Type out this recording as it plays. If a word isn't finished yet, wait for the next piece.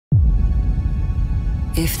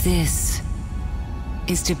If this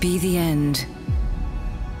is to be the end,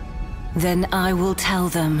 then I will tell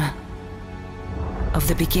them of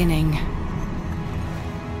the beginning.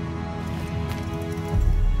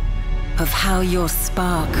 Of how your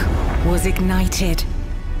spark was ignited.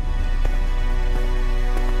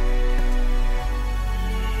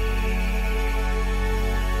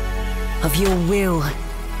 Of your will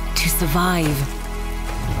to survive.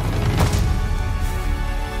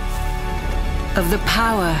 Of the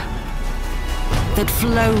power that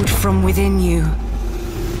flowed from within you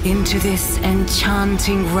into this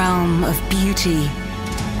enchanting realm of beauty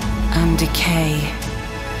and decay.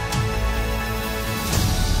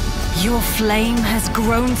 Your flame has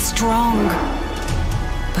grown strong,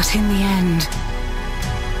 but in the end,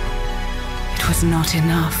 it was not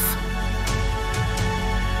enough.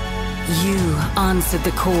 You answered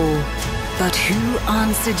the call, but who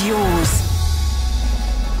answered yours?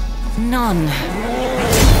 None.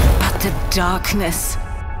 But the darkness,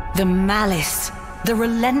 the malice, the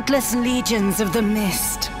relentless legions of the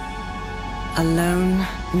mist. Alone,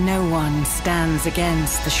 no one stands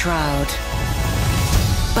against the shroud.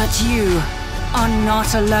 But you are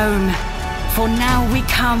not alone, for now we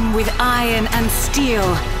come with iron and steel,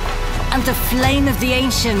 and the flame of the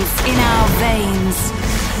ancients in our veins.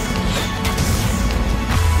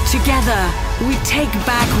 Together, we take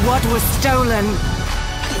back what was stolen.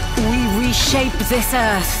 We reshape this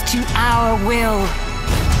earth to our will.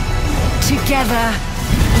 Together,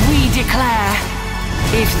 we declare,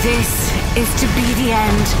 if this is to be the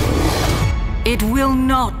end, it will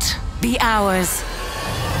not be ours.